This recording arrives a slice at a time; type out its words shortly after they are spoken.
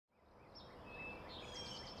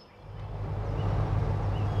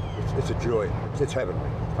a joy. It's heavenly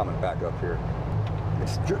coming back up here.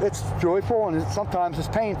 It's joyful, and sometimes it's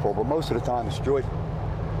painful, but most of the time it's joyful.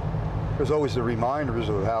 There's always the reminders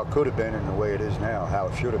of how it could have been and the way it is now, how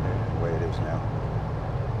it should have been and the way it is now.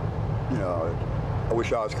 You know, I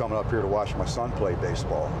wish I was coming up here to watch my son play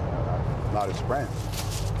baseball, not his friend.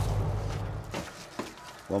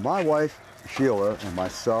 Well, my wife, Sheila, and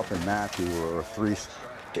myself and Matthew were three.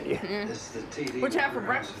 What'd you have for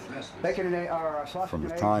breakfast? From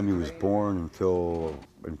the time he was born until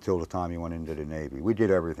the time he went into the Navy. We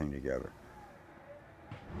did everything together.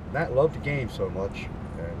 Matt loved the game so much,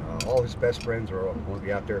 and all his best friends are going to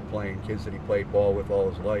be out there playing, kids that he played ball with all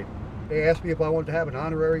his life. They asked me if I wanted to have an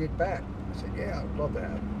honorary at bat. I said, yeah, I'd love to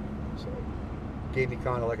have it. So it gave me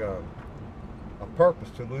kind of like a purpose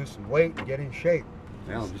to lose some weight and get in shape.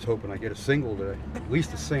 Now I'm just hoping I get a single today, at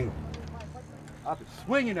least a single. I've been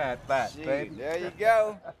swinging that bat, baby. There you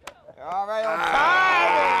go. All right, on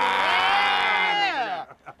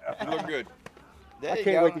time. You look good. There I you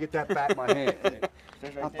can't go. wait to get that bat in my hand.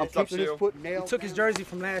 I'm keeping this foot nailed. He took his jersey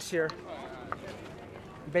from last year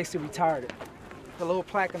and basically retired it. The little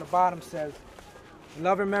plaque on the bottom says, "In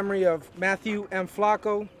love and memory of Matthew M.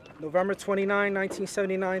 Flacco, November 29,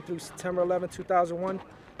 1979 through September 11, 2001.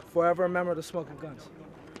 Forever a member of the Smoking Guns."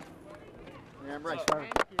 Yeah, right. 1,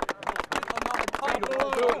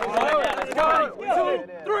 2,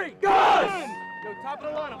 3, guns! Yo, top of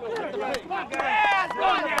the lineup.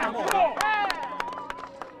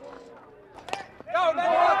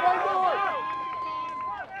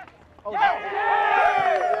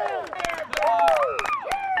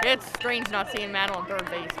 It's strange not seeing Matt on third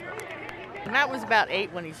base. Matt was about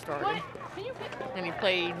 8 when he started. And he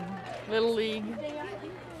played Little League,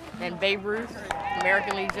 then Babe Ruth,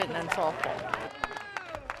 American Legion, and then softball.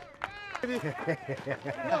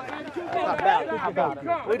 How about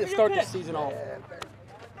it? Way to start the season off.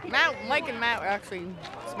 Mike and Matt actually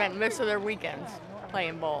spent most of their weekends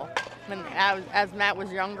playing ball. As Matt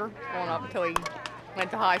was younger, going up until he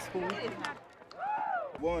went to high school.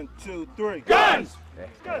 1, 2, 3, Guns!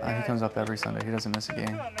 He comes up every Sunday. He doesn't miss a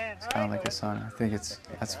game. It's kind of like his son. I think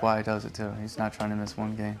that's why he does it too. He's not trying to miss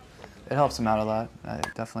one game. It helps him out a lot.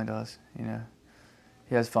 It definitely does. You know,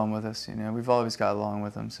 he has fun with us. You know, we've always got along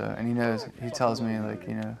with him. So, and he knows. He tells me, like,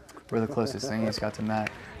 you know, we're the closest thing he's got to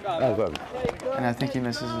Matt. And I think he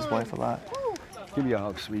misses his wife a lot. Give me a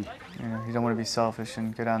hug, sweet. You know, he don't want to be selfish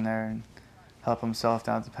and go down there and help himself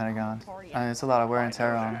down at the Pentagon. And it's a lot of wear and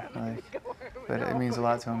tear on him, like, but it means a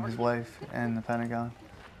lot to him, his wife and the Pentagon.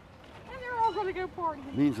 And they're all going to go party.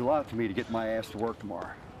 It means a lot to me to get my ass to work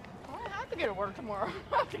tomorrow. I don't have to go to work tomorrow. I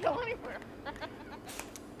don't have to go anywhere.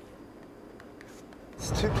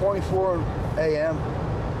 It's 2:24 a.m.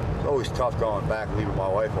 It's always tough going back and leaving my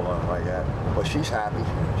wife alone like that. But she's happy.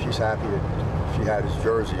 She's happy that she had his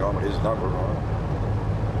jersey on with his number on it.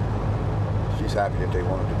 She's happy that they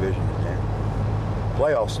won a division again.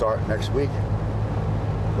 Playoffs start next week.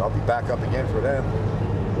 I'll be back up again for them.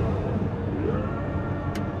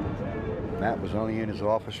 Matt was only in his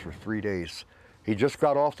office for 3 days. He just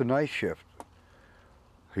got off the night shift.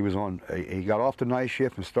 He got off the night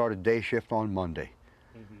shift and started day shift on Monday.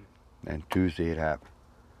 And Tuesday it happened.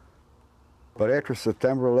 But after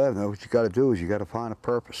September 11th, what you got to do is you got to find a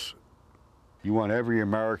purpose. You want every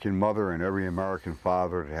American mother and every American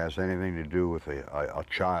father that has anything to do with a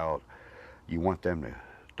child, you want them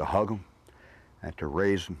to hug them and to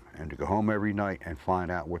raise them and to go home every night and find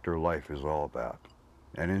out what their life is all about.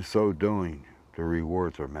 And in so doing, the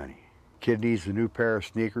rewards are many. Kid needs a new pair of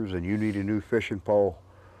sneakers and you need a new fishing pole.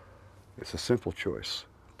 It's a simple choice.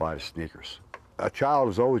 Buy the sneakers. A child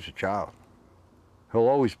is always a child. He'll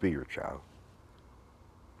always be your child.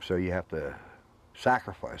 So you have to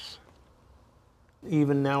sacrifice.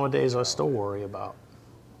 Even nowadays, I still worry about,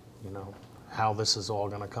 you know, how this is all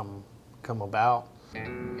going to come about.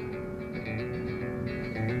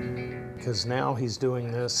 Because now he's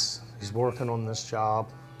doing this, he's working on this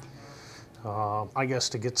job, I guess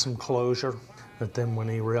to get some closure. But then when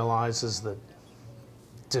he realizes that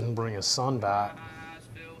didn't bring his son back,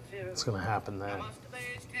 it's going to happen then.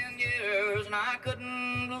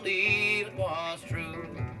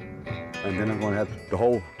 And then I'm going to have the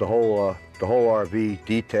whole RV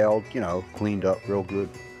detailed, you know, cleaned up real good.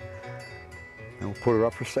 And we'll put her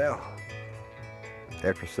up for sale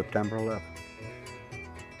after September 11th.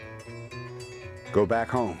 Go back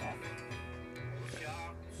home.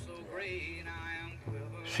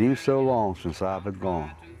 Seems so long since I've been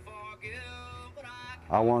gone.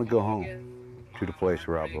 I want to go home to the place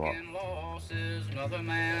where I belong. Another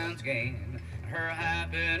man's gain. Her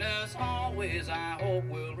happiness always, I hope,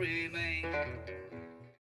 will remain.